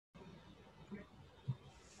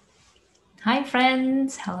Hi,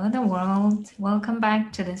 friends. Hello, the world. Welcome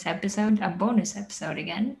back to this episode, a bonus episode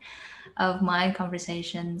again, of my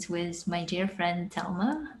conversations with my dear friend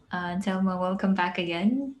Thelma. Thelma, welcome back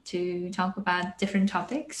again to talk about different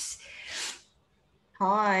topics.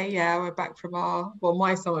 Hi, yeah, we're back from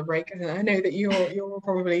my summer break. And I know that you're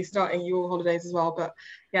probably starting your holidays as well, but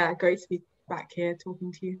yeah, great to be back here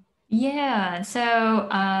talking to you. Yeah, so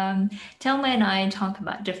Thelma and I talk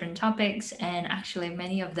about different topics, and actually,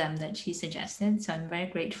 many of them that she suggested. So I'm very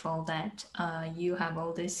grateful that you have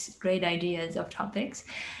all these great ideas of topics.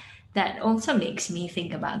 That also makes me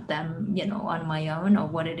think about them, on my own or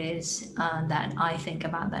what it is that I think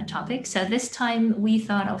about that topic. So this time we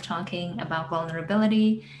thought of talking about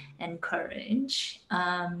vulnerability and courage.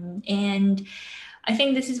 And I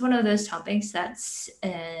think this is one of those topics that's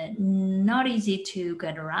not easy to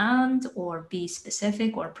get around or be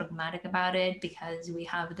specific or pragmatic about it because we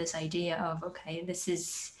have this idea of, okay, this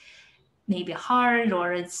is maybe hard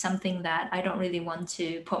or it's something that I don't really want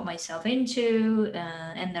to put myself into,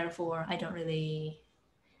 and therefore I don't really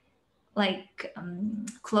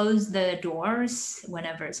close the doors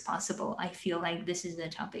whenever it's possible. I feel like this is the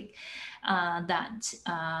topic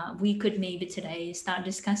that we could maybe today start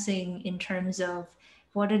discussing in terms of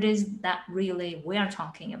what it is that really we are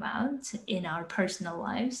talking about in our personal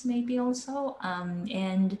lives, maybe also,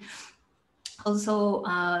 and also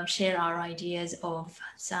share our ideas of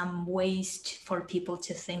some ways for people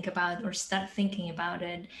to think about or start thinking about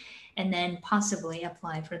it and then possibly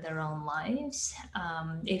apply for their own lives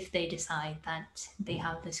if they decide that they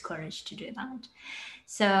have this courage to do that.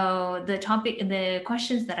 So the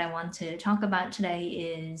questions that I want to talk about today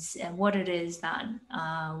is what it is that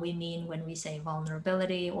we mean when we say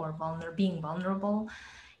vulnerability or being vulnerable,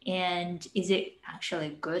 and is it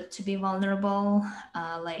actually good to be vulnerable,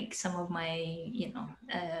 like some of my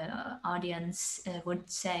audience would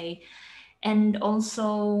say, and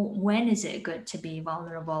also when is it good to be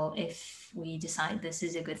vulnerable if we decide this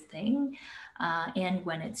is a good thing, and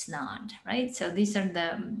when it's not, right? So these are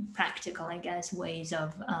the practical, I guess, ways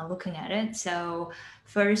of looking at it. So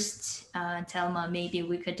first, Telma, maybe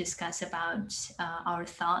we could discuss about our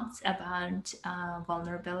thoughts about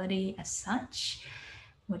vulnerability as such.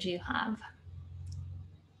 What do you have?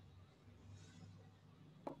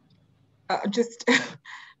 Just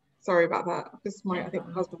sorry about that. Just No I think my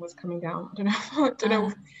problem. husband was coming down. I don't know. I don't know.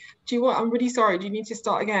 Uh, Do you want? I'm really sorry. Do you need to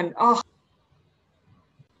start again? Oh,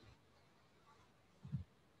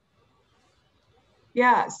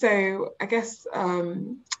 yeah. So I guess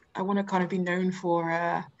I want to kind of be known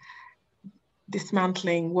for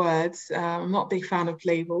dismantling words. I'm not a big fan of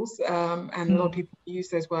labels, and a lot of mm, people use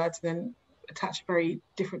those words and then attach very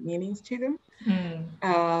different meanings to them. mm,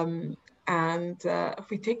 Um, and if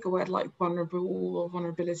we take a word like vulnerable or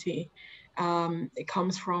vulnerability, it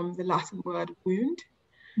comes from the Latin word wound,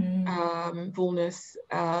 mm, vulnus,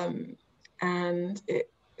 and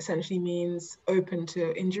it essentially means open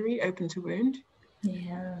to injury, open to wound.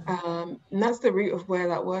 yeah. And that's the root of where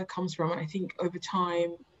that word comes from. And I think over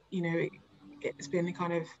time, you know, it's been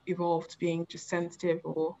kind of evolved being just sensitive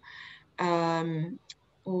um,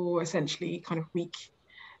 or essentially kind of weak.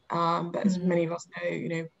 But as Mm, many of us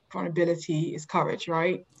know, vulnerability is courage,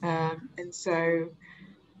 right? And so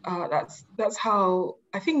that's how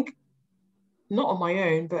I think, not on my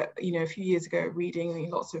own, but a few years ago,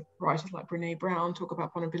 reading lots of writers like Brene Brown talk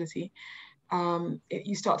about vulnerability.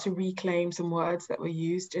 You start to reclaim some words that were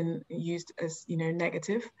used as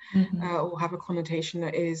negative, mm-hmm. or have a connotation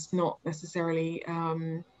that is not necessarily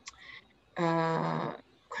uh,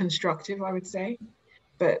 constructive, I would say.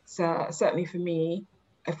 But certainly for me,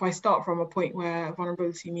 if I start from a point where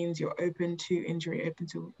vulnerability means you're open to injury, open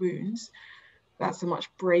to wounds, that's a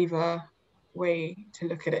much braver way to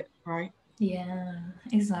look at it, right? Yeah,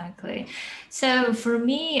 exactly. So for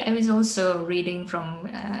me, I was also reading from,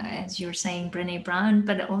 as you're saying, Brene Brown,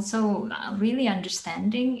 but also really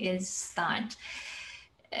understanding is that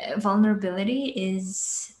vulnerability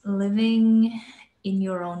is living in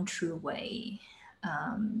your own true way.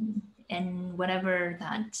 And whatever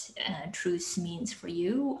that truth means for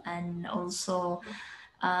you, and also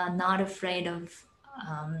not afraid of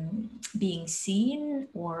being seen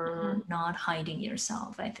or Mhm. not hiding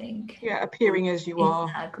yourself, I think. Yeah, appearing as you are.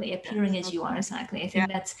 Exactly, appearing Yes, as you are. Exactly. I yeah.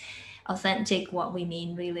 think that's authentic. What we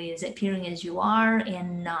mean really is appearing as you are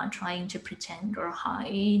and not trying to pretend or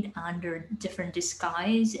hide under different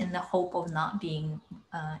disguise in the hope of not being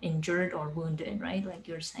injured or wounded, right? Like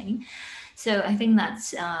you're saying. So I think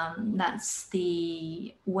that's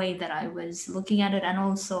the way that I was looking at it, and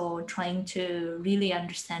also trying to really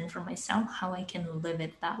understand for myself how I can live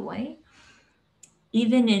it that way,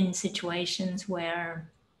 even in situations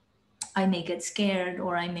where I may get scared,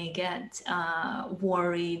 or I may get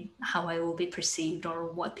worried how I will be perceived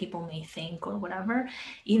or what people may think or whatever.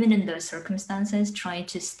 Even in those circumstances, try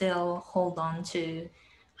to still hold on to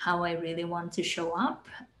how I really want to show up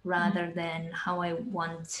Mhm. rather than how I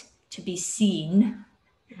want to be seen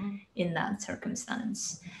Mhm. in that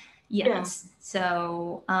circumstance. Yeah, Yes.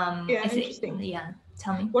 So I yeah, think, interesting. yeah,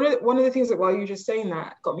 tell me. One of the things that while you were just saying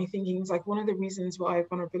that got me thinking is like one of the reasons why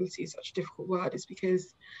vulnerability is such a difficult word is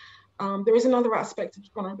because there is another aspect of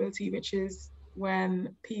vulnerability, which is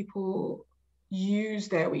when people use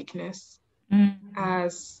their weakness Mm,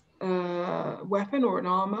 as a weapon or an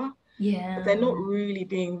armor, but they're yeah. not really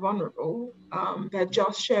being vulnerable. They're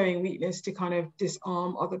just showing weakness to kind of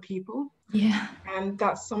disarm other people. Yeah. And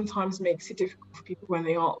that sometimes makes it difficult for people when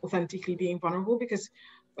they are authentically being vulnerable because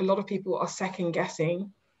a lot of people are second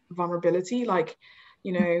guessing vulnerability. Like,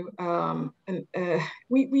 and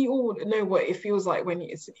we all know what it feels like when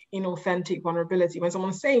it's inauthentic vulnerability, when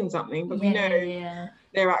someone's saying something, but we Yeah. know Yeah.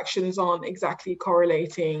 their actions aren't exactly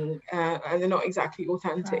correlating and they're not exactly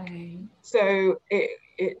authentic. Right. So it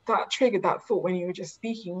that triggered that thought when you were just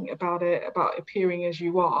speaking about it, about appearing as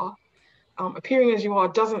you are. Appearing as you are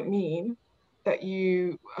doesn't mean that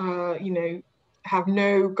you have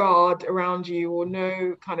no guard around you or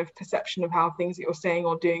no kind of perception of how things that you're saying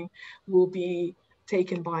or doing will be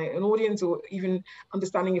taken by an audience, or even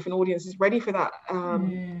understanding if an audience is ready for that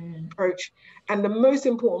Mm, approach. And the most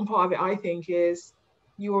important part of it, I think, is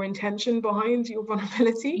your intention behind your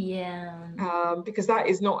vulnerability, yeah. because that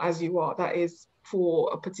is not as you are. That is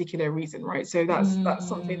for a particular reason, right? So that's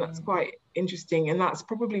something that's Mm, quite interesting, and that's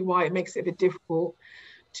probably why it makes it a bit difficult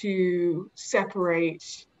to separate,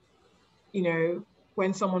 you know,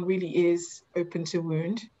 when someone really is open to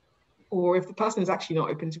wound, or if the person is actually not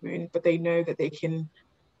open to wound, but they know that they can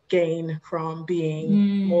gain from being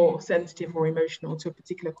mm, more sensitive or emotional to a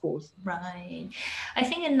particular cause. right. I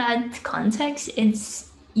think in that context,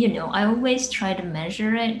 I always try to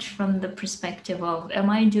measure it from the perspective of, am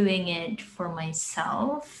I doing it for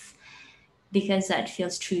myself because that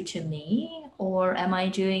feels true to me, or am I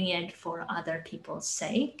doing it for other people's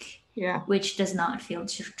sake, Yeah, which does not feel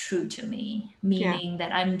true to me, yeah, meaning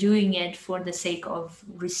that I'm doing it for the sake of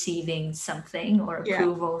receiving something or yeah,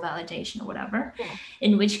 approval, validation, or whatever. yeah,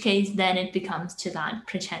 In which case, then it becomes to that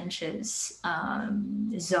pretentious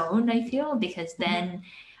zone, I feel, because mhm, then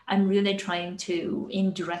I'm really trying to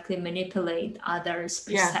indirectly manipulate others'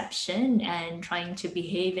 yeah, perception and trying to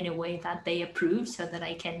behave in a way that they approve so that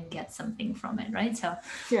I can get something from it, right? So,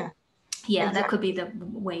 yeah, yeah, that could be exactly.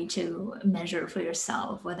 the way to measure for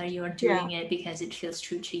yourself whether you're Yeah. doing it because it feels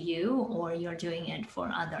true to you or you're doing it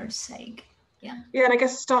for others' sake. Yeah. Yeah, and I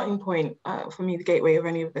guess the starting point for me, the gateway of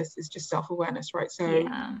any of this is just self-awareness, right? So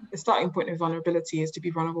Yeah, the starting point of vulnerability is to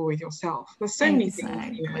be vulnerable with yourself. There's so many things,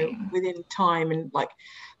 exactly. within time, and like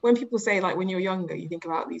when people say like when you're younger, you think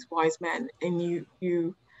about these wise men, and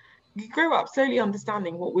you grow up slowly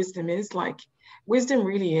understanding what wisdom is. Like wisdom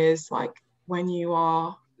really is like when you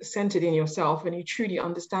are centered in yourself and you truly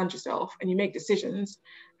understand yourself and you make decisions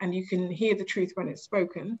and you can hear the truth when it's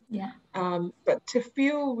spoken. Yeah. But to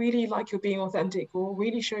feel really like you're being authentic or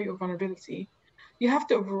really show your vulnerability, you have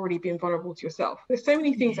to have already been vulnerable to yourself. There's so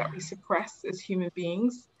many things that Yeah. we suppress as human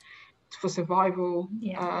beings for survival,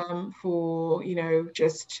 Yeah. for,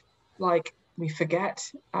 just like we forget,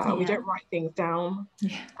 we Yeah. don't write things down.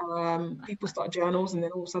 Yeah. People start journals and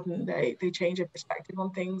then all of a sudden they change their perspective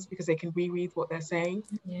on things because they can reread what they're saying.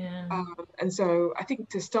 Yeah. And so I think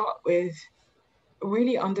to start with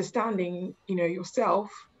really understanding,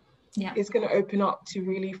 yourself Yeah. is going to open up to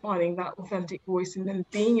really finding that authentic voice and then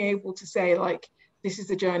being able to say like, this is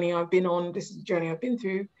the journey I've been on, this is the journey I've been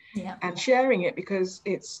through, Yeah. and sharing it because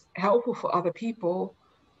it's helpful for other people,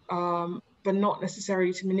 but not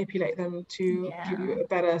necessarily to manipulate them to give Yeah. you a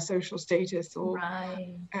better social status. Or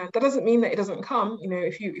Right. and that doesn't mean that it doesn't come.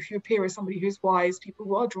 If you appear as somebody who's wise,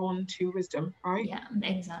 people are drawn to wisdom, right? Yeah. But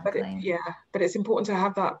Exactly. but it's important to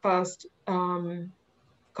have that first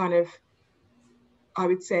kind of, I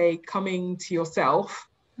would say, coming to yourself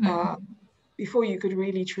uh, Mm-hmm. before you could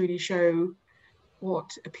really truly show what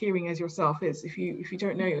appearing as yourself is. If you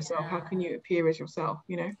don't know yourself, how can Yeah. you appear as yourself?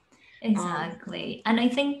 Um, Exactly. And I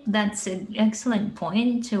think that's an excellent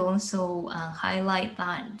point to also highlight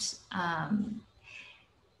that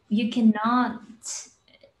you cannot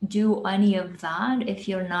do any of that if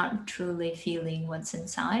you're not truly feeling what's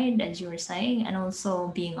inside, as you were saying, and also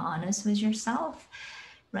being honest with yourself,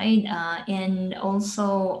 right? And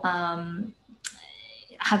also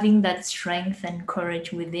having that strength and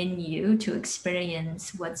courage within you to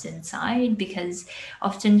experience what's inside, because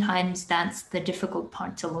oftentimes that's the difficult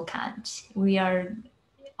part to look at. We are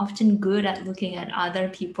often good at looking at other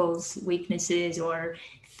people's weaknesses or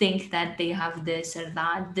think that they have this or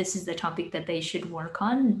that. This is the topic that they should work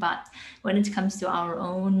on. But when it comes to our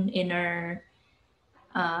own inner,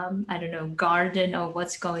 I don't know, garden or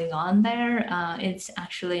what's going on there, it's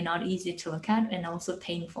actually not easy to look at and also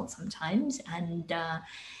painful sometimes. And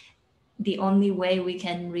the only way we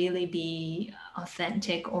can really be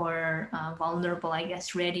authentic or vulnerable, I guess,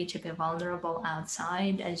 ready to be vulnerable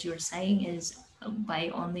outside, as you're saying, is by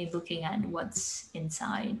only looking at what's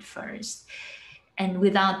inside first. And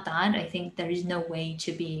without that, I think there is no way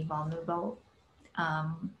to be vulnerable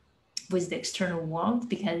with the external world,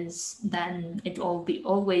 because then it all be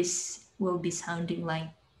always will be sounding like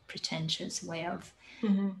pretentious way of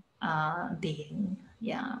Mm-hmm. being.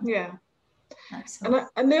 Yeah, Yeah. absolutely.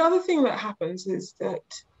 And the other thing that happens is that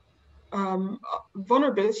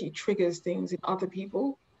vulnerability triggers things in other people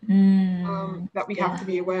that we have Yeah. to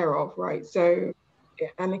be aware of, right? So,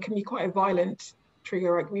 and it can be quite a violent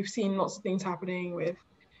trigger. Like we've seen lots of things happening with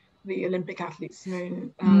the Olympic athletes,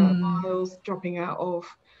 Miles dropping out of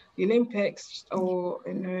the Olympics, or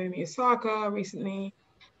Naomi Osaka recently.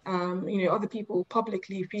 Other people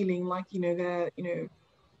publicly feeling like, they're,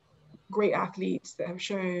 great athletes that have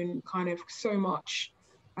shown kind of so much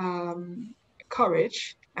um,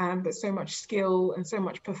 courage and but so much skill and so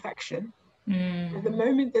much perfection. But the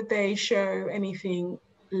moment that they show anything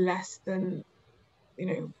less than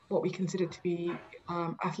what we consider to be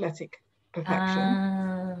athletic perfection,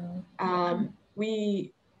 Yeah. we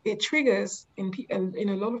it triggers in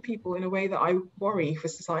a lot of people in a way that I worry for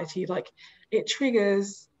society. Like it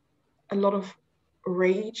triggers a lot of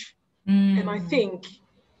rage, and I think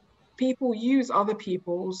people use other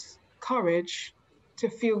people's courage to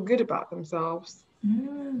feel good about themselves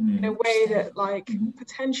in a way Interesting. that, like,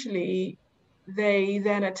 potentially they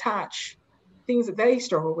then attach things that they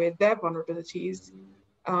struggle with, their vulnerabilities.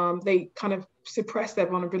 They kind of suppress their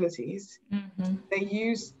vulnerabilities. They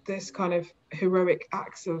use this kind of heroic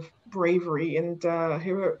acts of bravery and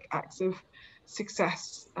heroic acts of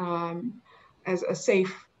success as a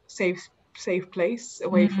safe place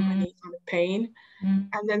away from any kind of pain.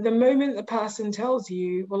 And then the moment the person tells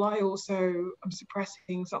you, well, I also am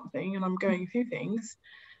suppressing something and I'm going through things,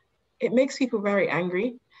 it makes people very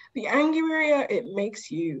angry. The angrier it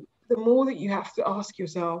makes you, the more that you have to ask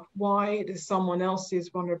yourself, why does someone else's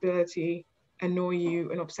vulnerability annoy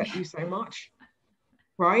you and upset you so much?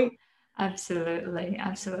 Right? Absolutely,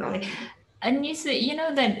 absolutely. Um, And you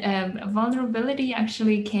know that vulnerability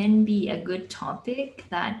actually can be a good topic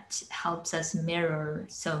that helps us mirror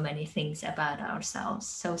so many things about ourselves.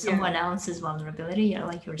 So yeah, someone else's vulnerability,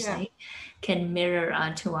 like you're yeah, saying, can mirror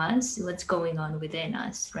to us what's going on within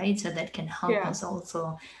us, right? So that can help yeah, us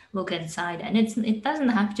also look inside. And it doesn't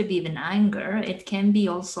have to be even anger. It can be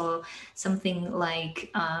also something like,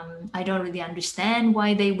 I don't really understand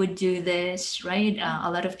why they would do this, right? A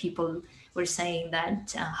lot of people were saying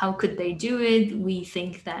that how could they do it? We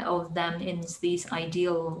think that of them in these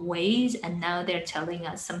ideal ways, and now they're telling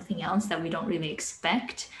us something else that we don't really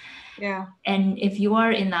expect. yeah, And if you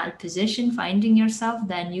are in that position, finding yourself,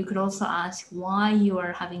 then you could also ask why you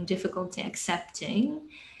are having difficulty accepting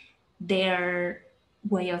their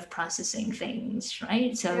way of processing things,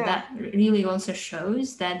 right? So yeah, that really also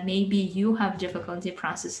shows that maybe you have difficulty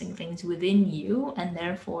processing things within you, and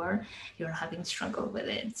therefore you're having struggle with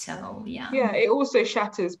it. So yeah. yeah. It also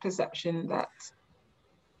shatters perception that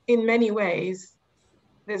in many ways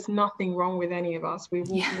there's nothing wrong with any of us. We're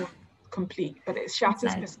all Yeah. born complete, but it shatters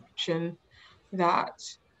Exactly. perception that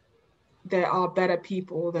there are better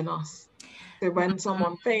people than us. So when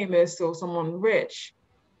someone famous or someone rich,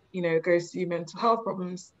 goes through mental health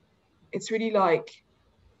problems, it's really like,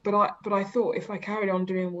 but I thought if I carried on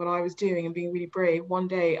doing what I was doing and being really brave, one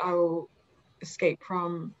day I will escape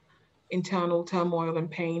from internal turmoil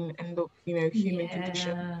and pain and the human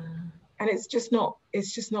condition. Yeah. And it's just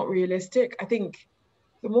not realistic. I think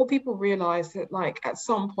the more people realize that, like, at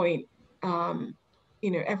some point, um,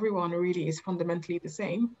 everyone really is fundamentally the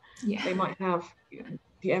same. Yeah. They might have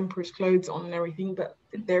the emperor's clothes on and everything, but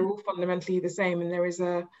they're all fundamentally the same. And there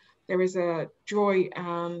is a joy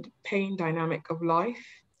and pain dynamic of life.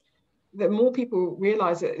 The more people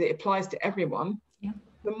realize that it applies to everyone, Yeah.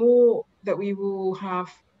 the more that we will have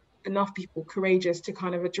enough people courageous to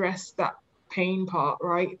kind of address that pain part,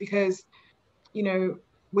 right? Because you know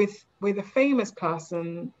with a famous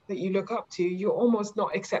person that you look up to, you're almost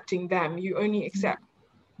not accepting them, you only accept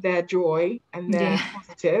their joy and Yeah. their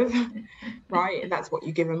positive, right? And that's what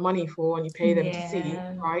you give them money for and you pay them to see,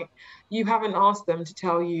 Yeah. right? You haven't asked them to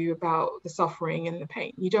tell you about the suffering and the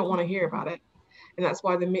pain. You don't want to hear about it. And that's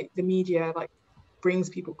why the media, like,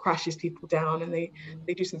 crashes people down, and they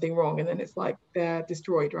do something wrong, and then it's like they're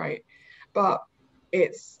destroyed, right? But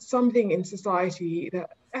it's something in society that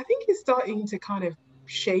I think is starting to kind of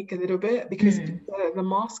shake a little bit, because the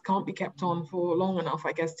mask can't be kept on for long enough,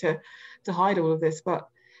 I guess, to hide all of this. But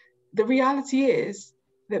the reality is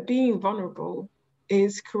that being vulnerable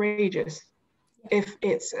is courageous if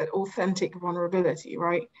it's an authentic vulnerability,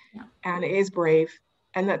 right? Yeah, And it is brave.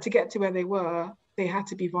 And that to get to where they were, they had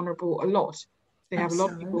to be vulnerable a lot. They have a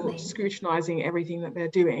lot of people absolutely. scrutinizing everything that they're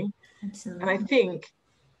doing. And I Absolutely. think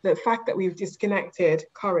the fact that we've disconnected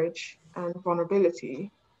courage and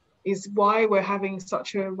vulnerability is why we're having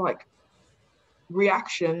such a like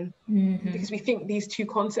reaction, because we think these two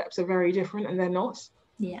concepts are very different, and they're not.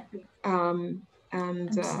 Yeah, Um, and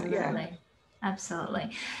yeah, absolutely.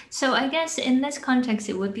 Absolutely. So I guess in this context,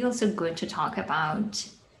 it would be also good to talk about.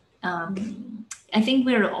 I think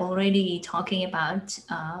we're already talking about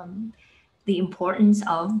the importance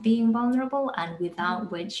of being vulnerable, and Mhm.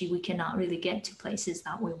 without which we cannot really get to places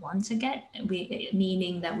that we want to get.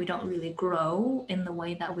 Meaning that we don't really grow in the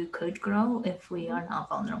way that we could grow if we Mhm. are not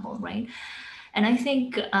vulnerable, right? And I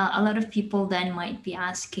think a lot of people then might be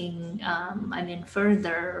asking, I mean,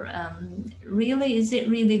 further, really, is it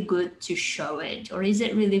really good to show it? Or is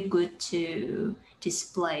it really good to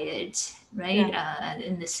display it, right? Yeah.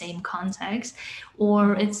 In the same context?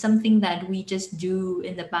 Or it's something that we just do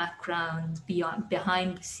in the background, beyond,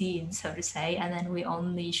 behind the scenes, so to say, and then we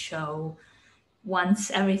only show once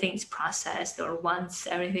everything's processed or once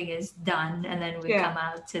everything is done, and then we Yeah. come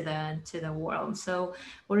out to the world. So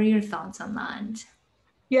what are your thoughts on that?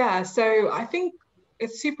 Yeah. So I think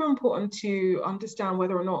it's super important to understand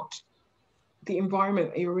whether or not the environment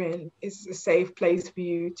that you're in is a safe place for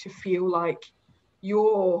you to feel like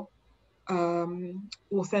your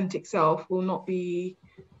authentic self will not be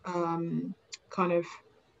kind of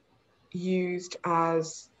used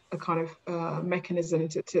as a kind of mechanism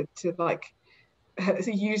to like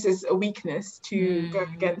use as a weakness to go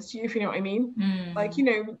Mm, against you, if you know what I mean. Like, mm, you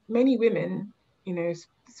know, many women, you know,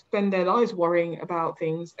 spend their lives worrying about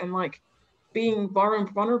things, and like being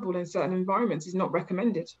vulnerable in certain environments is not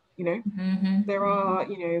recommended, you know. mm-hmm, There are,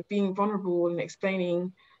 you know, being vulnerable and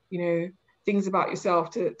explaining, you know, things about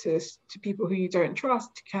yourself to people who you don't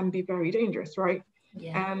trust can be very dangerous, right?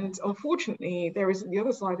 yeah. And unfortunately, there is the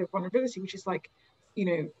other side of vulnerability, which is like, you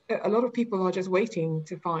know, a lot of people are just waiting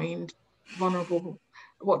to find vulnerable,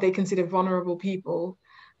 what they consider vulnerable people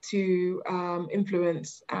to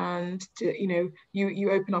influence, and to, you know,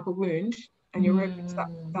 you open up a wound, and you're open to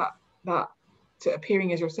Mm, that to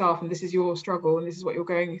appearing as yourself, and this is your struggle, and this is what you're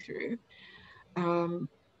going through. um,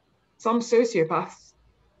 some sociopaths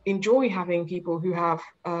enjoy having people who have,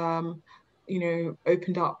 you know,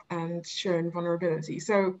 opened up and shown vulnerability.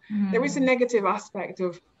 So there is a mm, negative aspect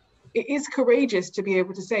of, it is courageous to be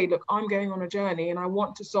able to say, look, I'm going on a journey and I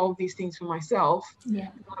want to solve these things for myself. yeah.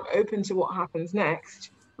 I'm open to what happens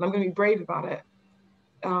next, and I'm going to be brave about it.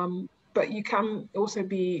 But you can also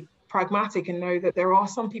be pragmatic and know that there are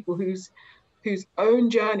some people whose own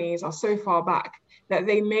journeys are so far back that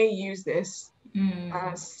they may use this Mm,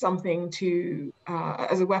 as something to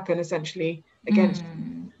as a weapon essentially against you.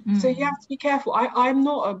 mm, So you mm, have to be careful. I'm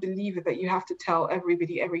not a believer that you have to tell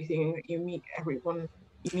everybody everything that you meet, everyone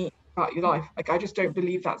you meet about your life. Like I just don't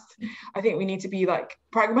believe that's. I think we need to be like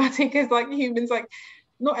pragmatic as like humans. Like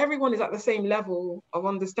not everyone is at the same level of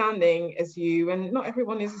understanding as you, and not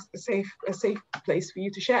everyone is a safe place for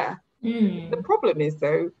you to share. The mm. problem is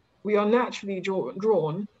though, we are naturally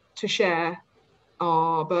drawn to share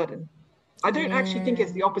our burden. I don't actually think Yeah,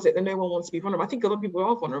 it's the opposite, that no one wants to be vulnerable. I think a lot of people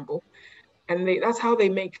are vulnerable, and that's how they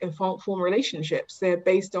make and form relationships. They're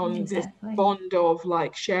based on this exactly. bond of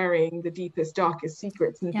like sharing the deepest, darkest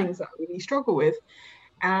secrets and Yeah. things that I really struggle with,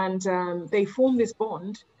 and they form this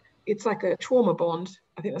bond. It's like a trauma bond.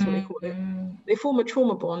 I think that's what they call it. Mm, They form a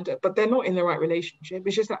trauma bond, but they're not in the right relationship.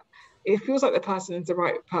 It's just that it feels like the person's the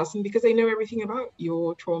right person because they know everything about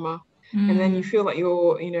your trauma, and then you mm, feel like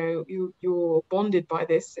you're, you know, you're bonded by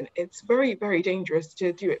this, and it's very, very dangerous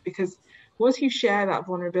to do it, because once you share that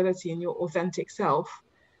vulnerability and your authentic self,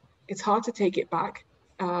 it's hard to take it back.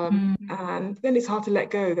 And then it's hard to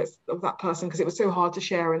let go of that person, because it was so hard to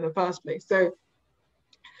share in the first place. So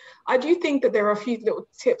I do think that there are a few little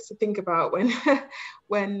tips to think about when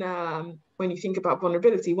when you think about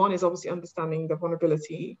vulnerability. One is obviously understanding that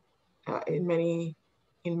vulnerability in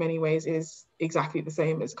many ways is exactly the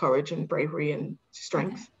same as courage and bravery and yeah.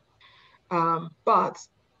 strength. But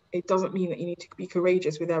it doesn't mean that you need to be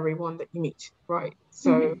courageous with everyone that you meet, right?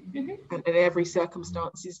 So, Mm-hmm, mm-hmm. and every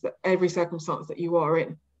circumstance that you are in,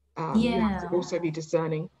 you have to Yeah. also be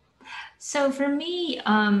discerning. So for me,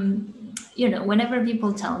 whenever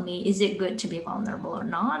people tell me, is it good to be vulnerable or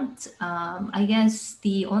not? I guess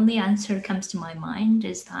the only answer comes to my mind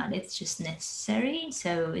is that it's just necessary.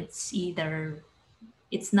 So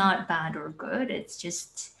it's not bad or good. It's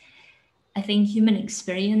just, I think human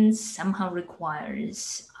experience somehow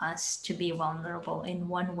requires us to be vulnerable in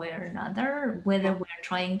one way or another. Whether Yeah. we're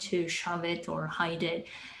trying to shove it or hide it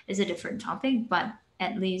is a different topic, but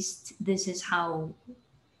at least this is how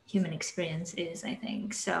human experience is, I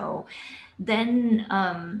think. So then,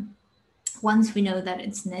 once we know that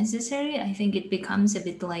it's necessary, I think it becomes a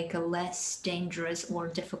bit like a less dangerous or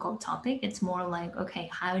difficult topic. It's more like, okay,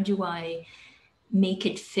 how do I make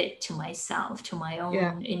it fit to myself, to my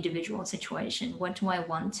Yeah. own individual situation? What do I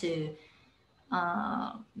want to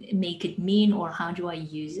uh, make it mean, or how do I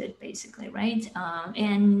use it, basically, right?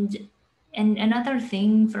 And another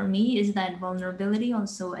thing for me is that vulnerability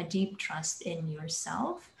also a deep trust in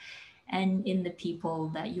yourself and in the people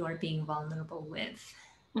that you are being vulnerable with.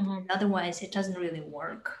 Hmm. Otherwise, it doesn't really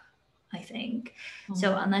work, I think.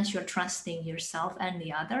 So, Hmm. unless you're trusting yourself and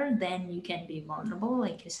the other, then you can be vulnerable,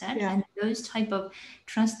 like you said. Yeah. And those type of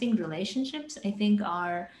trusting relationships, I think,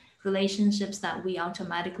 are relationships that we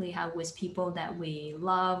automatically have with people that we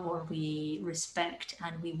love or we respect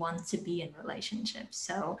and we want to be in relationships.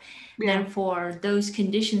 So, Yeah. therefore, those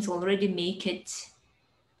conditions already make it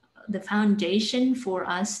the foundation for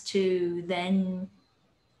us to then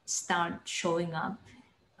start showing up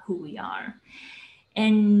who we are.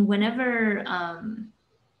 And whenever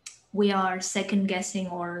we are second guessing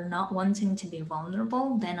or not wanting to be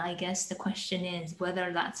vulnerable, then I guess the question is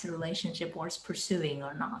whether that's a relationship worth pursuing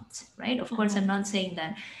or not, right? Of course, Hmm. I'm not saying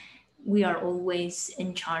that we are always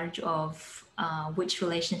in charge of which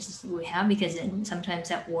relationships we have, because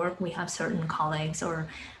sometimes at work we have certain colleagues, or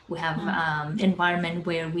we have Hmm. environment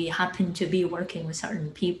where we happen to be working with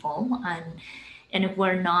certain people, and if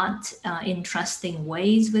we're not in trusting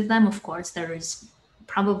ways with them, of course there is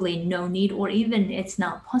probably no need, or even it's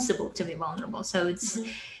not possible to be vulnerable. So Hmm.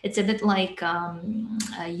 it's a bit like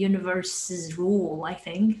a universe's rule, I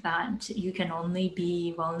think, that you can only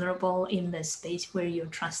be vulnerable in the space where you're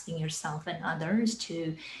trusting yourself and others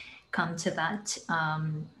to come to that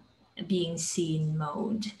being seen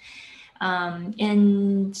mode.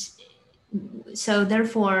 And so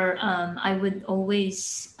therefore, I would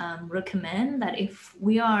always recommend that if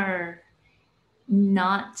we are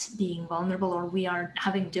not being vulnerable, or we are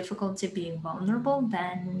having difficulty being vulnerable,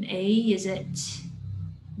 then is it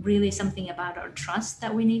really something about our trust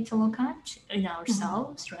that we need to look at in Hmm.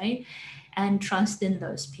 ourselves, right? And trust in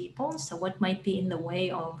those people. So what might be in the way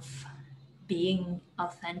of being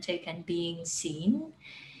authentic and being seen?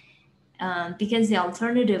 Because the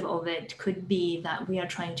alternative of it could be that we are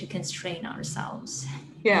trying to constrain ourselves,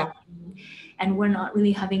 and, Yeah. and we're not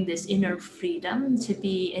really having this inner freedom to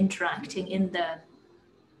be interacting in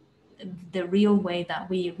the real way that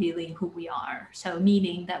we really who we are. So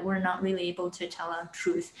meaning that we're not really able to tell our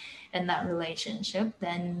truth in that relationship,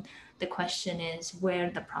 then the question is where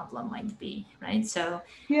the problem might be, right? So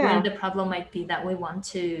where Yeah. the problem might be that we want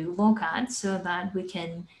to look at, so that we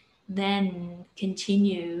can then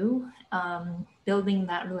continue building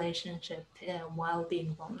that relationship while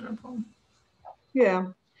being vulnerable. Yeah.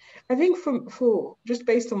 I think for just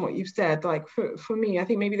based on what you've said, like for me, I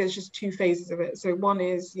think maybe there's just two phases of it. So one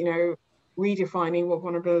is, redefining what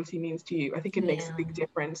vulnerability means to you. I think it makes a Yeah, big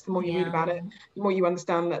difference. The more you read yeah. about it, the more you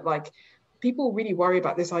understand that like people really worry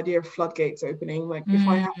about this idea of floodgates opening. Like if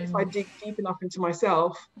I Mm, dig deep enough into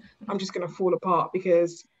myself, I'm just gonna fall apart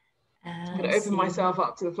because I'm I gonna open see. myself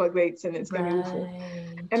up to the floodgates and it's gonna be awful.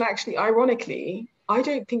 And Right. actually, ironically, I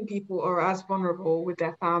don't think people are as vulnerable with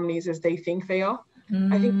their families as they think they are.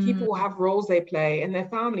 I think Mm, people have roles they play, and their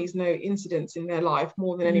families know incidents in their life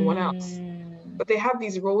more than anyone else. mm, But they have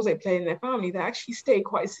these roles they play in their family that actually stay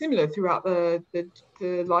quite similar throughout the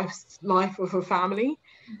life of a family.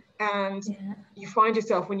 And yeah. you find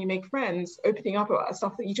yourself when you make friends opening up about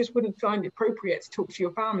stuff that you just wouldn't find appropriate to talk to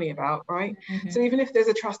your family about, right? So Mm-hmm. even if there's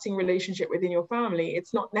a trusting relationship within your family,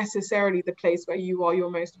 it's not necessarily the place where you are your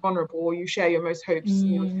most vulnerable, or you share your most hopes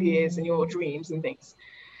and your fears and your Mm, dreams and things.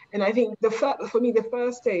 And I think for me, the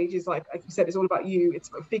first stage is like you said, it's all about you. It's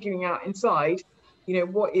about figuring out inside,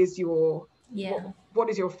 what is your yeah. what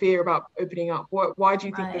is your fear about opening up? Why do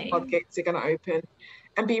you think the Right. floodgates are going to open?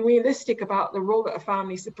 And be realistic about the role that a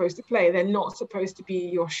family is supposed to play. They're not supposed to be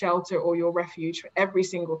your shelter or your refuge for every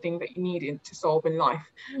single thing that you need to solve in life,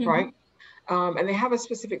 Mm-hmm. right? and they have a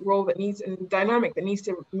specific role that needs and dynamic that needs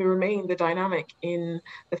to remain the dynamic in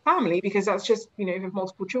the family, because that's just, you know, if you have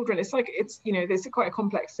multiple children, it's like, it's, you know, there's quite a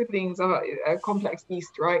complex, siblings are a complex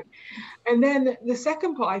beast, right? And then the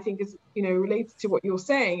second part, I think, is, you know, related to what you're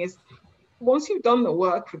saying, is once you've done the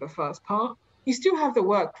work for the first part, you still have the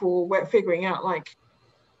work for figuring out, like,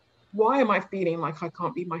 why am I feeling like I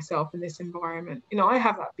can't be myself in this environment? You know, I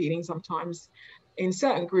have that feeling sometimes in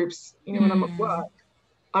certain groups, you know, when I'm at Mm, work,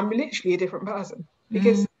 I'm literally a different person, mm,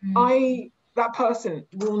 because that person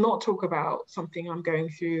will not talk about something I'm going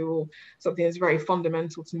through, or something that's very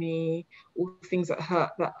fundamental to me, or things that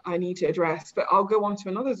hurt that I need to address. But I'll go on to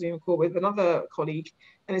another Zoom call with another colleague,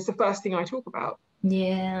 and it's the first thing I talk about. And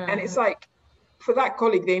yeah. it's like, for that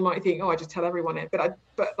colleague, they might think, oh, I just tell everyone it. But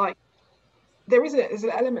like, there's an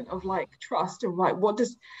element of like trust of like,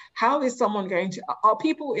 how is someone going to, are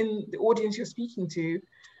people in the audience you're speaking to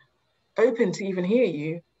open to even hear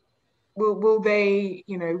you? Will they,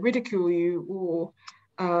 you know, ridicule you, or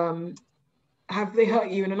um, have they hurt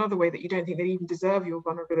you in another way that you don't think they even deserve your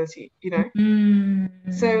vulnerability? You know,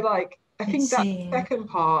 so Mm, like, I I think that see. second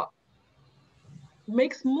part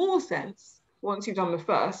makes more sense once you've done the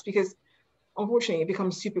first, because unfortunately it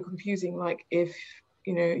becomes super confusing, like, if,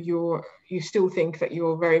 you know, you still think that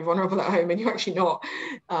you're very vulnerable at home and you're actually not,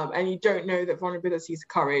 and you don't know that vulnerability is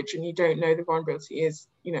courage, and you don't know that vulnerability is,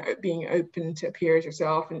 you know, being open to appear as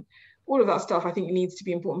yourself, and all of that stuff, I think, needs to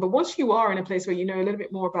be important. But once you are in a place where you know a little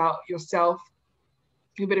bit more about yourself,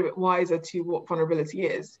 you're a bit wiser to what vulnerability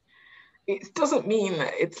is, it doesn't mean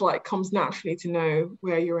that it's like comes naturally to know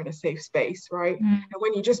where you're in a safe space, right? Mm, And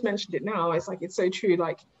when you just mentioned it now, it's like, it's so true.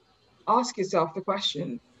 Like, ask yourself the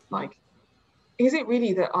question, like, is it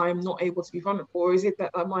really that I'm not able to be vulnerable, or is it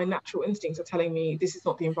that my natural instincts are telling me this is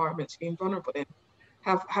not the environment to be vulnerable in?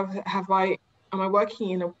 Have I Am I working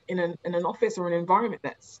in an office or an environment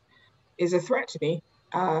that's is a threat to me?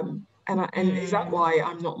 And is that mm, why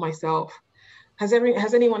I'm not myself? Has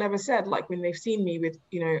anyone ever said, like, when they've seen me with,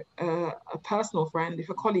 you know, a personal friend, if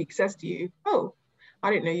a colleague says to you, "Oh, I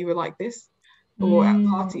didn't know you were like this," or at a mm,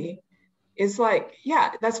 party, it's like,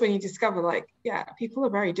 yeah, that's when you discover, like, yeah, people are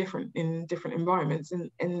very different in different environments, and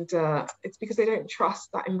it's because they don't trust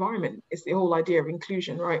that environment. It's the whole idea of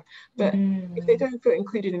inclusion, right? But if they mm, don't feel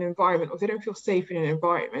included in an environment, or if they don't feel safe in an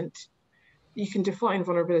environment, you can define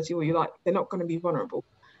vulnerability all you like, they're not going to be vulnerable.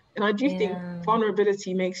 And I do think yeah.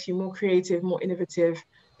 vulnerability makes you more creative, more innovative.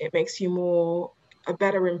 It makes you more a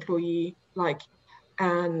better employee, like,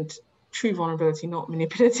 and true vulnerability, not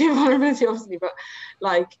manipulative vulnerability, obviously, but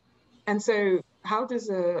like, and so how does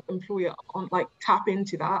a employer like tap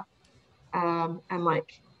into that, and like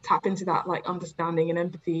tap into that, like, understanding and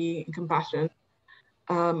empathy and compassion,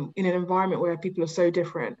 in an environment where people are so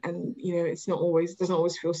different, and, you know, it's not always doesn't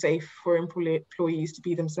always feel safe for employees to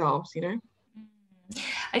be themselves, you know.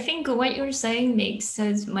 I think what you're saying makes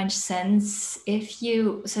so much sense if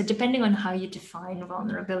you, so depending on how you define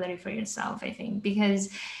vulnerability for yourself, I think, because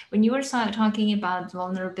when you were talking about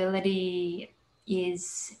vulnerability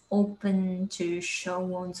is open to show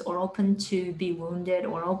wounds or open to be wounded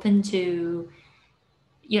or open to,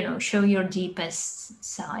 you know, show your deepest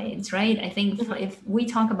sides, right? I think Mm-hmm. if we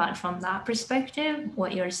talk about from that perspective,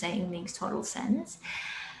 what you're saying makes total sense.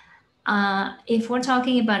 If we're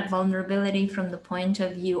talking about vulnerability from the point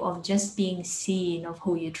of view of just being seen of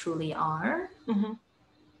who you truly are, Mm-hmm.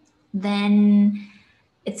 then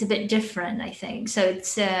it's a bit different, I think. So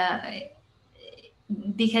it's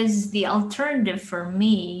because the alternative for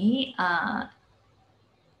me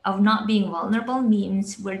of not being vulnerable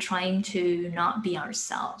means we're trying to not be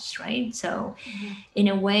ourselves, right? So Mm-hmm. in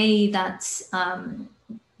a way that's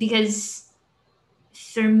because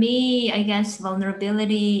for me, I guess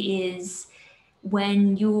vulnerability is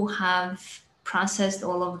when you have processed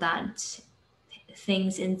all of that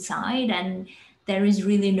things inside and there is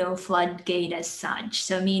really no floodgate as such,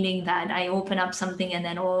 so meaning that I open up something and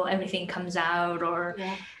then all everything comes out, or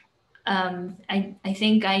Yeah. I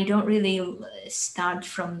think I don't really start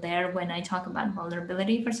from there when I talk about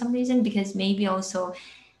vulnerability for some reason, because maybe also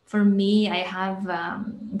for me I have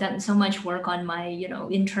done so much work on my, you know,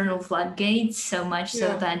 internal floodgates, so much so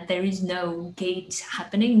Yeah. that there is no gate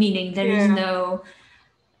happening, meaning there is Yeah. no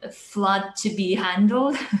flood to be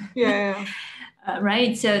handled. Yeah.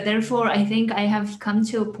 Right, so therefore I think I have come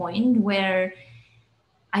to a point where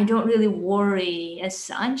I don't really worry as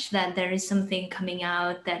such that there is something coming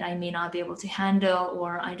out that I may not be able to handle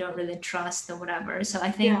or I don't really trust or whatever. So I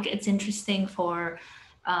Yeah. think it's interesting for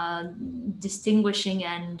uh, distinguishing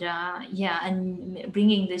and yeah, and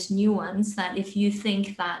bringing this nuance that if you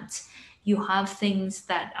think that you have things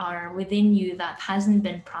that are within you that hasn't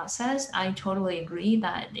been processed, I totally agree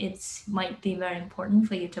that it's might be very important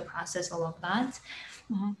for you to process all of that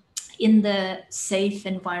Mm-hmm. in the safe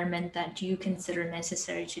environment that you consider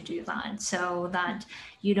necessary to do that, so that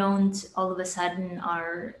you don't all of a sudden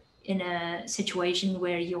are in a situation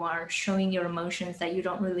where you are showing your emotions that you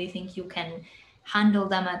don't really think you can handle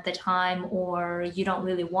them at the time, or you don't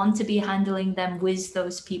really want to be handling them with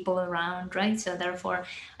those people around, right? So therefore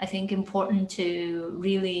I think important to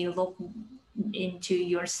really look into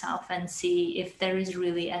yourself and see if there is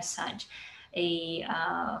really as such a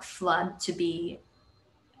flood to be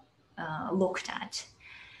looked at.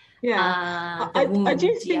 Yeah, The I do wound,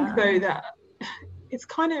 think yeah. though that it's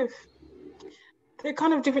kind of they're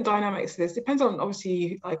kind of different dynamics to this. Depends on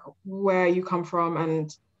obviously like where you come from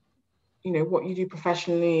and what you do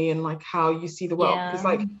professionally and like how you see the world.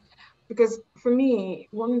 Yeah. Because for me,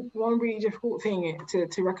 one really difficult thing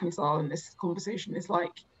to reconcile in this conversation is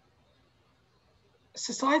like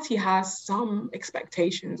society has some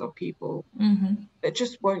expectations of people Mm-hmm. that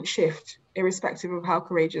just won't shift, irrespective of how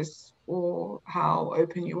courageous or how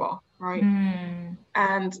open you are, right? Mm.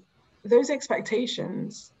 And those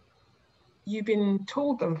expectations, you've been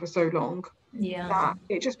told them for so long Yeah. that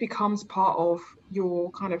it just becomes part of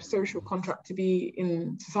your kind of social contract to be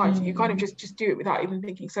in society. You kind of Mm. just do it without even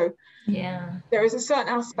thinking. So Yeah. there is a certain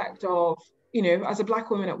aspect of, as a Black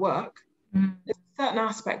woman at work, Mm. there's a certain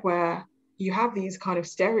aspect where you have these kind of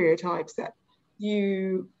stereotypes that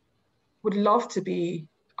you would love to be.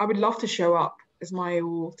 I would love to show up as my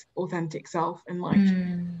authentic self and like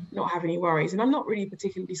Mm. not have any worries. And I'm not really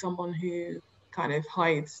particularly someone who kind of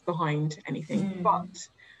hides behind anything, but Mm.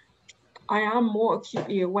 I am more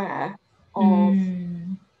acutely aware of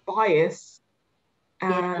Mm. bias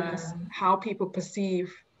and Yeah. how people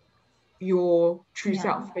perceive your true Yeah.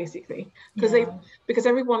 self, basically, Yeah. because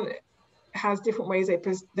everyone has different ways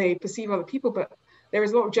they perceive other people, but there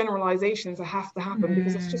is a lot of generalizations that have to happen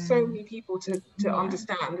because there's just so Mm. many people to Yeah.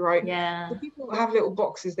 understand, right? Yeah. So people have little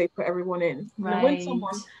boxes they put everyone in, and then Right.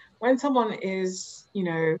 when someone is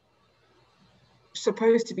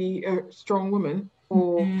supposed to be a strong woman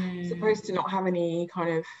or Mm. supposed to not have any kind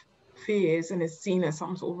of fears and is seen as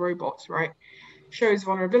some sort of robot, right? Shows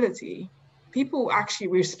vulnerability, people actually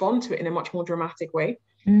respond to it in a much more dramatic way.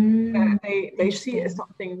 Mm. They see it as Interesting.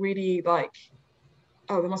 something really like,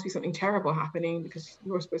 oh, there must be something terrible happening because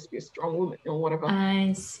you're supposed to be a strong woman or whatever.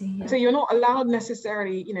 I see. And Yeah. so you're not allowed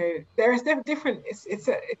necessarily, there's different, it's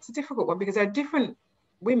a difficult one because there are different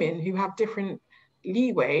women who have different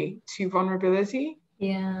leeway to vulnerability.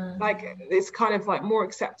 Yeah. Like it's kind of like more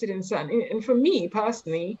accepted in certain, and for me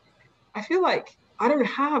personally, I feel like I don't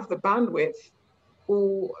have the bandwidth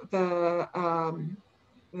or the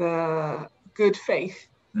good faith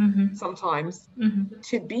Mm-hmm. sometimes Mm-hmm.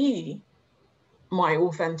 to be my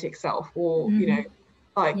authentic self, or Mm-hmm.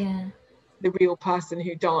 like Yeah. the real person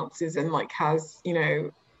who dances and like has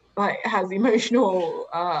like has emotional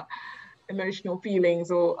feelings,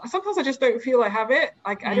 or sometimes I just don't feel I have it,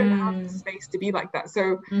 like I don't have the Mm. space to be like that.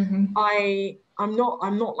 So Mm-hmm. I'm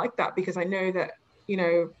not like that because I know that you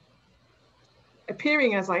know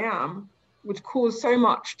appearing as I am would cause so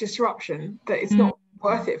much disruption that it's Mm. not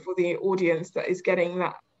worth it for the audience that is getting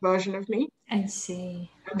that version of me. I see.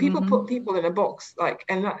 And people Mm-hmm. put people in a box, like,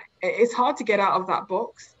 and it's hard to get out of that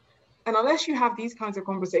box. And unless you have these kinds of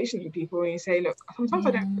conversations with people and you say, look, sometimes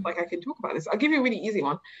I don't Yeah. feel like I can talk about this. I'll give you a really easy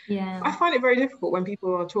one. Yeah. I find it very difficult when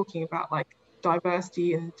people are talking about like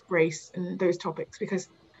diversity and race and those topics because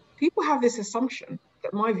people have this assumption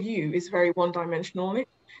that my view is very one dimensional on it.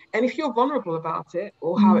 And if you're vulnerable about it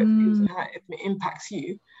or how it feels Mm. and how it impacts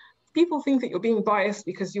you, people think that you're being biased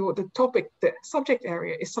because the subject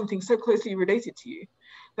area is something so closely related to you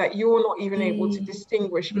that you're not even able to See.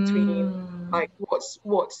 distinguish between Mm. like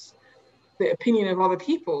what's the opinion of other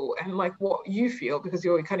people and like what you feel because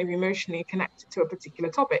you're kind of emotionally connected to a particular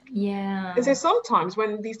topic. And Yeah. so sometimes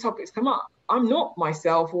when these topics come up, I'm not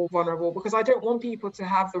myself or vulnerable because I don't want people to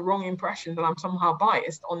have the wrong impression that I'm somehow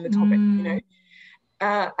biased on the topic. Mm.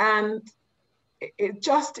 And it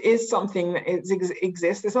just is something that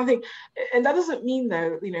exists. There's nothing, and that doesn't mean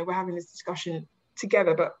though, we're having this discussion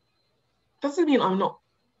together, but doesn't mean I'm not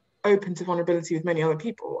open to vulnerability with many other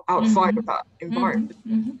people outside Mm-hmm. of that Mm-hmm. environment.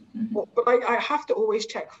 Mm-hmm. Mm-hmm. But I have to always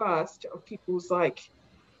check first of people's like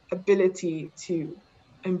ability to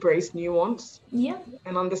embrace nuance Yeah.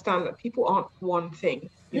 and understand that people aren't one thing.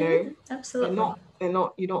 Mm-hmm. They're Absolutely. not. They're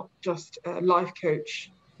not. You're not just a life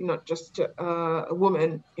coach. You're not just a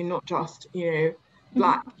woman. You're not just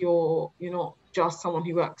black. Mm-hmm. You're not just someone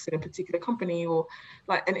who works in a particular company or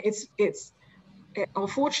like. And it's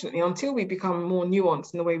unfortunately, until we become more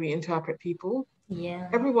nuanced in the way we interpret people, Yeah.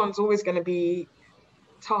 everyone's always going to be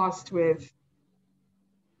tasked with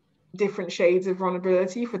different shades of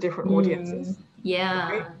vulnerability for different Mm, audiences, right?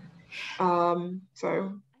 yeah. So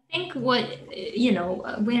I think what,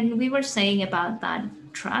 when we were saying about that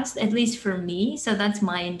trust, at least for me, so that's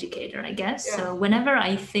my indicator, I guess. yeah. So whenever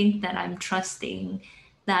I think that I'm trusting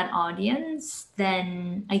that audience,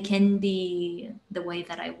 then I can be the way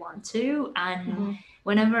that I want to. And Hmm.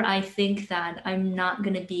 whenever I think that I'm not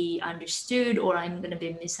going to be understood, or I'm going to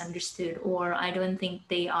be misunderstood, or I don't think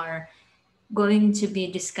they are going to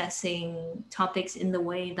be discussing topics in the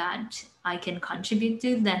way that I can contribute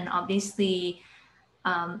to, then obviously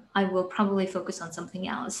I will probably focus on something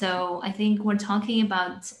else. So I think we're talking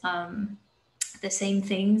about the same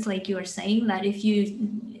things, like you were saying, that if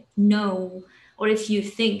you know, or if you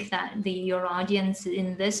think that your audience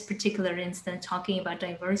in this particular instance talking about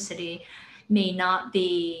diversity may not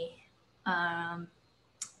be uh,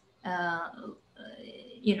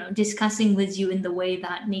 discussing with you in the way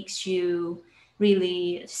that makes you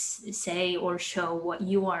really say or show what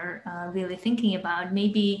you are really thinking about,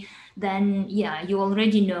 maybe then, yeah, you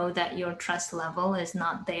already know that your trust level is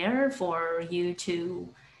not there for you to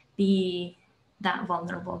be that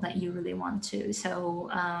vulnerable that you really want to. So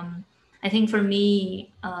I think for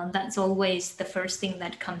me, that's always the first thing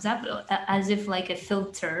that comes up, as if like a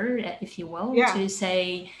filter, if you will, Yeah. to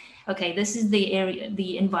say, okay, this is the area,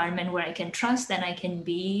 the environment where I can trust and I can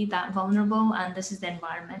be that vulnerable, and this is the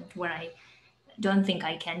environment where I don't think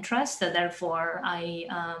I can trust. So therefore,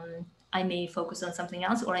 I may focus on something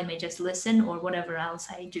else, or I may just listen, or whatever else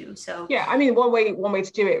I do. So, Yeah, I mean, one way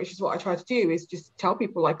to do it, which is what I try to do, is just tell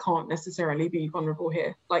people I can't necessarily be vulnerable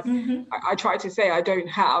here. Like, mm-hmm. I try to say I don't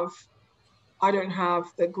have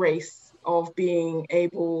the grace of being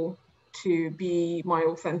able to be my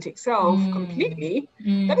authentic self Mm, completely.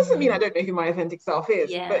 That doesn't mean I mm, don't know who my authentic self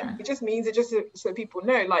is, but yeah, it just means it just so people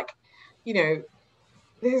know, like, you know,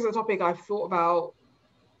 this is a topic I've thought about,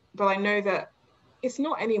 but I know that it's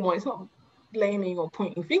not blaming or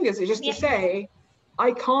pointing fingers. It's just to yeah, say,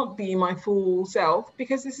 I can't be my full self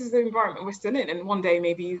because this is the environment we're still in. And one day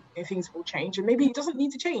maybe things will change, and maybe it doesn't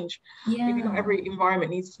need to change. Maybe not yeah, every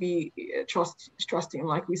environment needs to be trusting.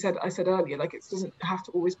 Like I said earlier, like it doesn't have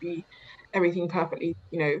to always be everything perfectly,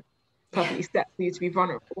 yeah, perfectly set for you to be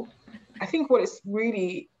vulnerable. I think what is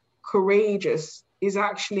really courageous is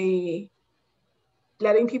actually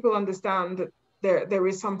letting people understand that there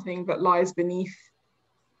is something that lies beneath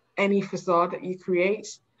any facade that you create,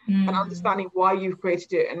 and mm, understanding why you've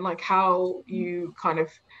created it, and like how you kind of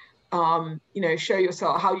show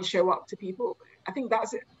yourself, how you show up to people. I think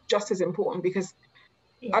that's just as important, because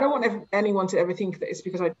I yeah, don't want anyone to ever think that it's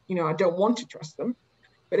because I don't want to trust them,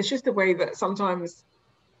 but it's just the way that sometimes,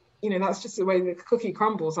 that's just the way the cookie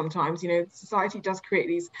crumbles. Sometimes, society does create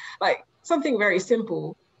these, like, something very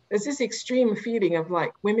simple. There's this extreme feeling of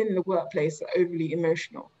like women in the workplace are overly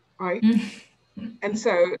emotional, right? And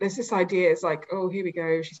so there's this idea, it's like, oh, here we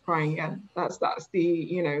go, she's crying again. That's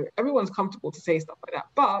the, everyone's comfortable to say stuff like that.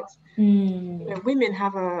 But mm, women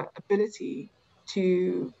have a ability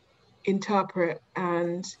to interpret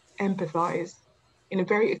and empathize in a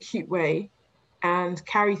very acute way and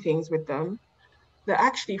carry things with them that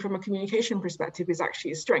actually, from a communication perspective, is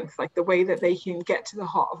actually a strength. Like the way that they can get to the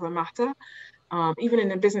heart of a matter, even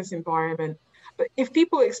in a business environment. But if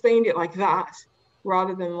people explained it like that,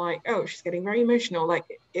 rather than like, oh, she's getting very emotional, like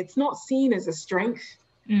it's not seen as a strength.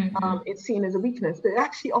 mm-hmm. It's seen as a weakness, but it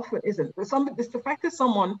actually often isn't. It's the fact that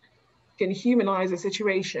someone can humanize a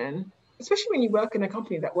situation, especially when you work in a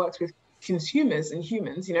company that works with consumers and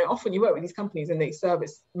humans. Often you work with these companies and they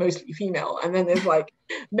service mostly female, and then there's like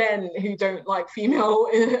men who don't like female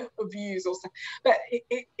views or stuff. But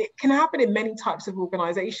it can happen in many types of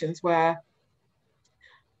organizations where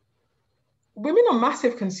women are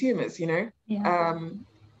massive consumers, Yeah, um,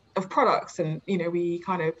 of products. And, we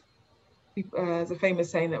kind of, there's a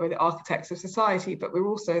famous saying that we're the architects of society, but we're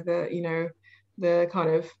also the kind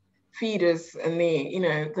of feeders and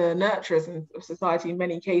the nurturers of society in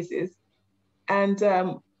many cases. And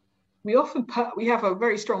we have a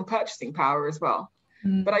very strong purchasing power as well.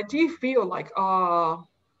 But I do feel like the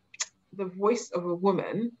voice of a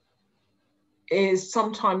woman is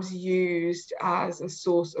sometimes used as a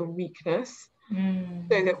source of weakness, so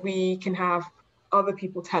mm, that we can have other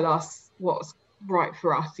people tell us what's right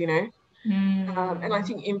for us. And I mm,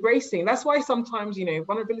 think embracing, that's why sometimes,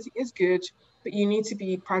 vulnerability is good, but you need to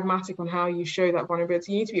be pragmatic on how you show that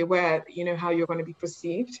vulnerability. You need to be aware that you know how you're going to be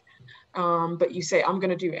perceived. But you say, I'm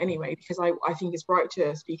going to do it anyway, because I think it's right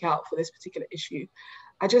to speak out for this particular issue.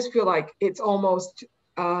 I just feel like it's almost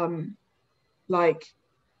like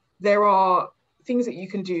there are things that you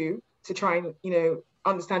can do to try and,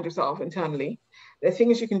 understand yourself internally. There are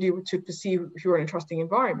things you can do to perceive if you're in a trusting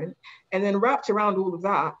environment. And then wrapped around all of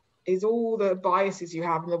that is all the biases you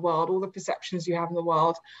have in the world, all the perceptions you have in the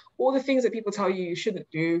world, all the things that people tell you you shouldn't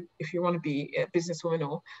do if you want to be a businesswoman,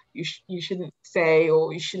 or you shouldn't say,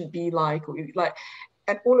 or you shouldn't be like, or like,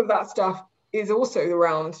 and all of that stuff is also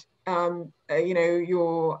around,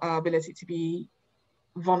 your ability to be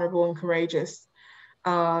vulnerable and courageous.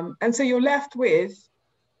 And so you're left with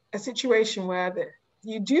a situation where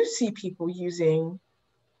you do see people using.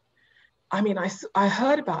 I mean, I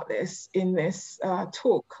heard about this in this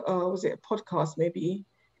talk, was it a podcast maybe,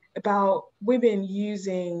 about women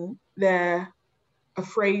using their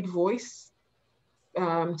afraid voice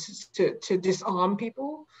to disarm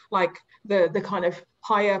people, like the kind of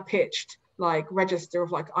higher pitched like register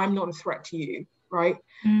of like, I'm not a threat to you, right?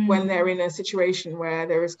 When they're in a situation where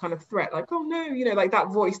there is kind of threat, like, oh no, like that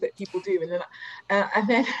voice that people do. And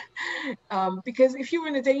then because if you're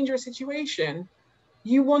in a dangerous situation,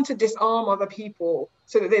 you want to disarm other people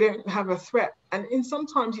so that they don't have a threat. And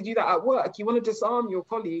sometimes you do that at work. You want to disarm your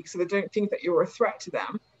colleagues so they don't think that you're a threat to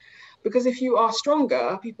them. Because if you are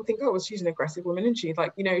stronger, people think, oh, well, she's an aggressive woman, isn't she?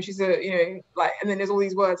 Like, she's like, and then there's all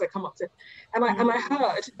these words that come up to, and I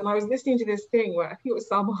heard, and I was listening to this thing where I think it was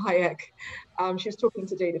Salma Hayek. She was talking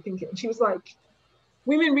to Jada Pinkett, and she was like,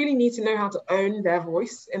 women really need to know how to own their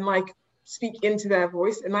voice and like speak into their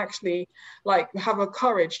voice and actually like have a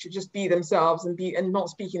courage to just be themselves and not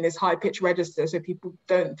speak in this high pitched register so people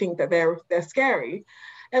don't think that they're scary.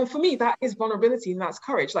 And for me, that is vulnerability and that's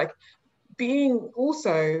courage. Like being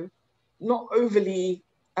also not overly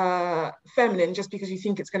feminine just because you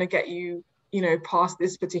think it's going to get you, past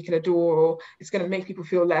this particular door, or it's going to make people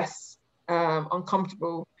feel less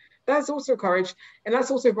uncomfortable. That's also courage, and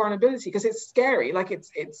that's also vulnerability, because it's scary. Like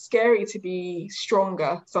it's scary to be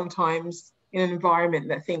stronger sometimes in an environment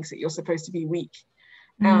that thinks that you're supposed to be weak.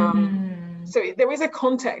 So there is a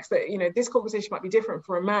context that this conversation might be different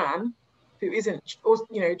for a man who isn't, or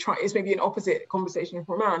is maybe an opposite conversation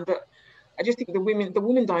for a man. But I just think the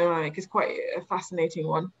woman dynamic is quite a fascinating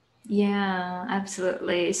one. Yeah,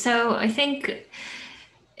 absolutely. So I think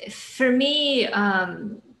for me,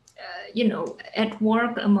 at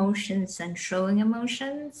work, emotions and showing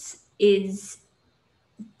emotions is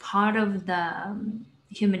part of the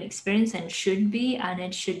human experience and should be, and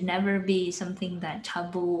it should never be something that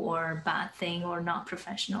taboo or bad thing or not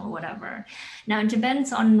professional or whatever. Now it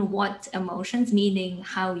depends on what emotions, meaning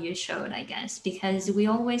how you show it, I guess, because we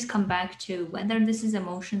always come back to whether this is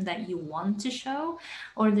emotion that you want to show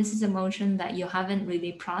or this is emotion that you haven't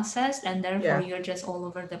really processed and therefore Yeah, you're just all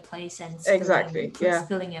over the place and exactly. Yeah,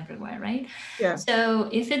 spilling everywhere, right? yeah, So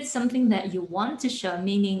if it's something that you want to show,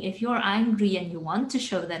 meaning if you're angry and you want to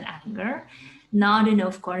show that anger, not in,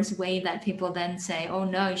 of course, way that people then say, oh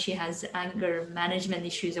no, she has anger management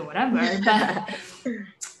issues or whatever,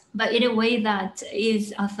 but in a way that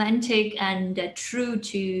is authentic and true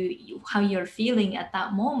to how you're feeling at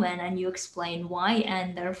that moment, and you explain why,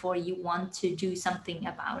 and therefore you want to do something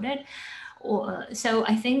about it. So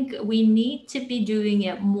I think we need to be doing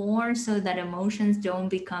it more so that emotions don't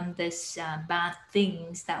become this bad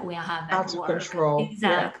things that we have at out of work. control. Yeah,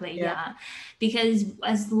 Exactly, yeah, yeah. Because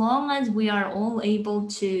as long as we are all able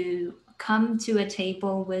to come to a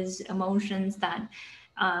table with emotions that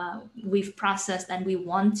we've processed and we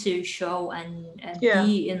want to show and yeah,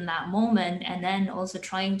 be in that moment, and then also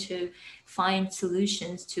trying to find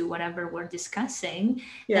solutions to whatever we're discussing,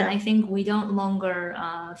 then yeah. I think we don't longer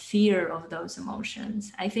fear of those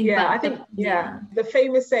emotions. I think, Yeah, I but think, yeah, yeah, the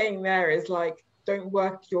famous saying there is like, don't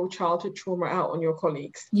work your childhood trauma out on your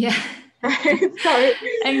colleagues. yeah, Right? So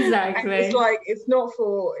it's exactly. like, it's not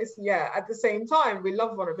for, it's, yeah, at the same time, we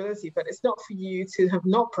love vulnerability, but it's not for you to have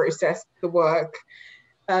not processed the work,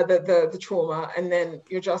 the trauma, and then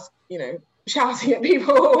you're just, shouting at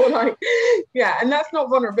people or like, yeah, and that's not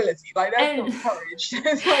vulnerability. Like, that's not And courage.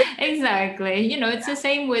 It's like, exactly. It's the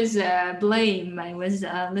same with blame. I was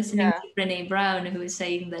listening yeah, to Brene Brown, who was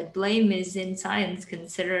saying that blame is in science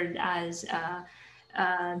considered as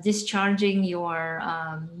discharging your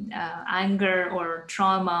anger or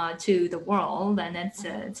trauma to the world, and it's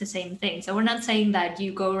the same thing. So we're not saying that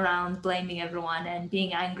you go around blaming everyone and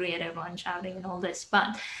being angry at everyone, shouting and all this,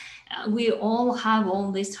 but we all have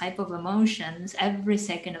all these type of emotions every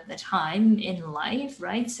second of the time in life,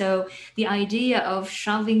 right? So the idea of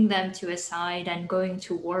shoving them to a side and going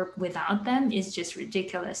to work without them is just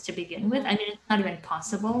ridiculous to begin with. I mean, it's not even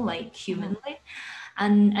possible, like mhm, humanly.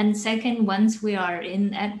 And second, once we are in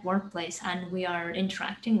at workplace and we are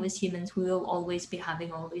interacting with humans, we will always be having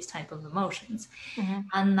all these type of emotions, Mm-hmm.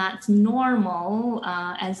 and that's normal,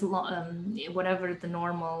 whatever the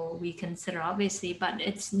normal we consider, obviously, but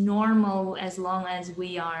it's normal as long as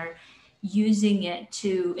we are using it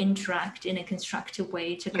to interact in a constructive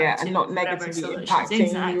way to come Yeah, to and not whatever negatively solutions. impacting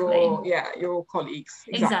Exactly. your colleagues.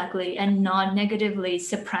 Exactly. Exactly, and not negatively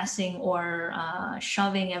suppressing or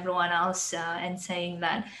shoving everyone else and saying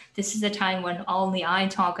that this is a time when only I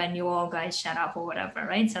talk and you all guys shut up or whatever,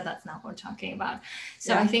 right? So that's not what we're talking about.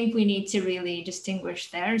 So I Yeah. think we need to really distinguish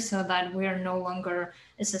there so that we're no longer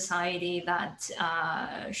a society that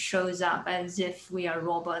shows up as if we are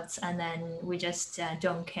robots and then we just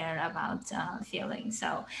don't care about feelings. So,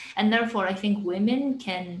 and therefore, I think women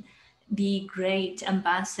can be great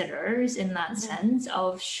ambassadors in that Mm-hmm. sense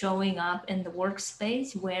of showing up in the workspace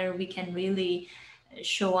where we can really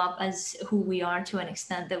show up as who we are to an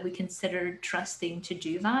extent that we consider trusting to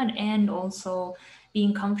do that, and also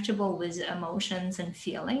being comfortable with emotions and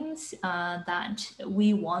feelings that we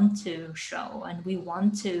want to show and we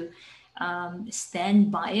want to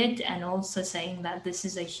stand by it, and also saying that this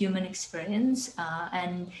is a human experience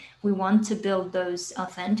and we want to build those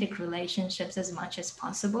authentic relationships as much as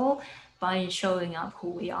possible by showing up who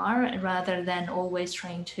we are rather than always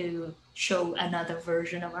trying to show another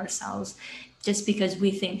version of ourselves just because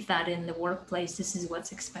we think that in the workplace this is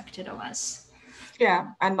what's expected of us. Yeah,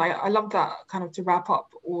 and I love that kind of to wrap up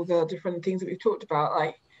all the different things that we've talked about.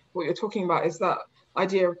 Like what you're talking about is that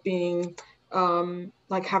idea of being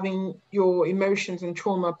like having your emotions and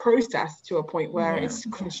trauma processed to a point where Yeah, it's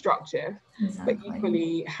constructive, but exactly.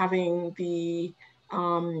 equally having the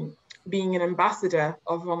um, being an ambassador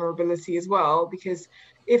of vulnerability as well. Because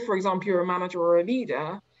if, for example, you're a manager or a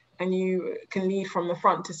leader, and you can lead from the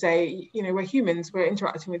front to say, you know, we're humans, we're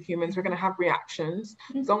interacting with humans, we're going to have reactions.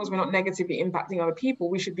 As long as we're not negatively impacting other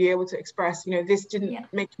people, we should be able to express, you know, this didn't Yeah,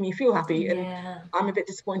 make me feel happy, and yeah, I'm a bit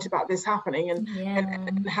disappointed about this happening, yeah,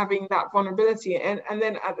 and having that vulnerability, and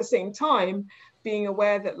then at the same time being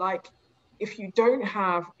aware that, like, if you don't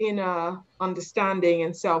have inner understanding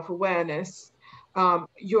and self-awareness,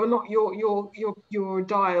 you're not your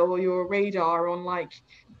dial or your radar on like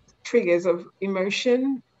triggers of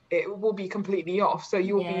emotion, it will be completely off. So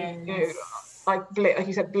you'll be, you know, yes, like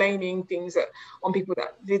you said, blaming things that on people that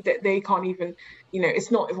they can't even, you know,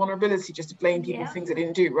 it's not vulnerability just to blame people for yeah, things they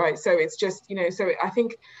didn't do, right? So it's just, you know, so I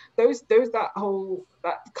think those that whole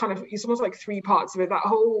that kind of, it's almost like three parts of it. That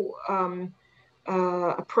whole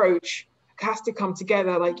approach has to come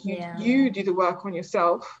together. Like yeah, you do the work on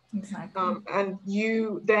yourself, exactly. and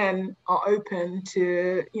you then are open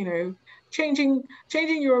to, you know, changing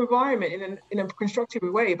your environment in a constructive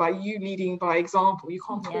way by you leading by example. You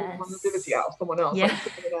can't pull vulnerability Yes, out of someone else, yeah, like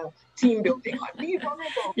put them in a team building, like be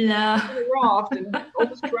vulnerable, no, jump in a raft and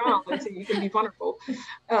almost drown until you can be vulnerable.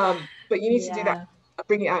 But you need to do that, yeah,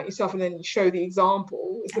 bring it out yourself, and then show the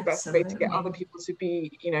example is the best way to get absolutely. other people to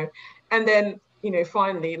be, you know, and then, you know,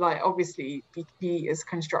 finally, like obviously be as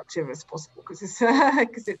constructive as possible, because it's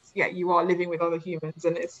because it's, yeah, you are living with other humans,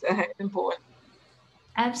 and it's important.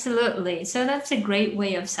 Absolutely. So that's a great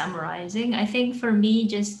way of summarizing. I think for me,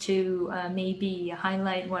 just to maybe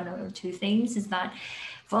highlight one or two things, is that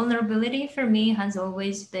vulnerability for me has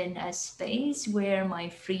always been a space where my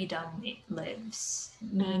freedom lives.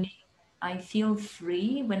 Mm-hmm. Meaning, I feel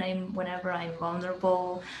free whenever I'm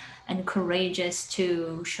vulnerable and courageous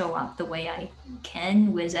to show up the way I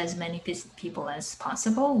can with as many people as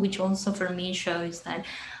possible, which also for me shows that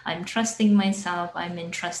I'm trusting myself, I'm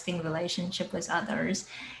in trusting relationship with others,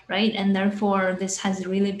 right? And therefore, this has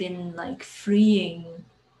really been like freeing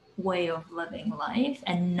way of living life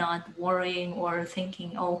and not worrying or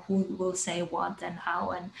thinking, oh, who will say what and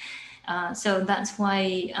how. And so that's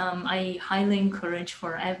why I highly encourage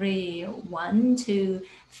for everyone to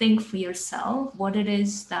think for yourself what it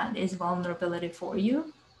is that is vulnerability for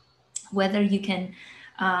you, whether you can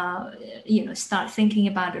uh, start thinking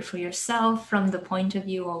about it for yourself from the point of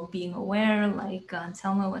view of being aware, like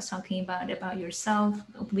Thelma was talking about yourself,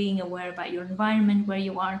 being aware about your environment where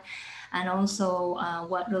you are, and also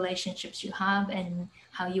what relationships you have and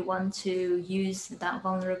how you want to use that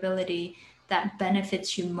vulnerability that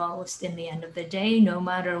benefits you most in the end of the day, no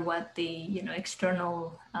matter what the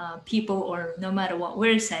external people, or no matter what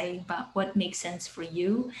we're saying, but what makes sense for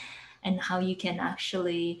you and how you can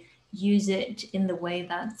actually use it in the way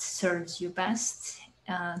that serves you best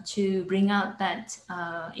to bring out that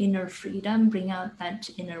inner freedom, bring out that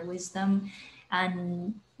inner wisdom,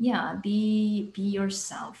 and yeah, be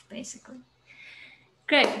yourself basically.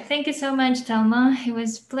 Great, thank you so much, Thelma. It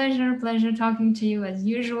was pleasure talking to you as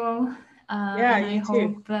usual. Yeah, And I you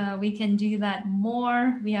too. hope we can do that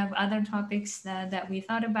more. We have other topics that we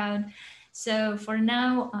thought about. So for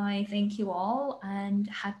now, I thank you all and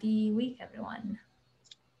happy week, everyone.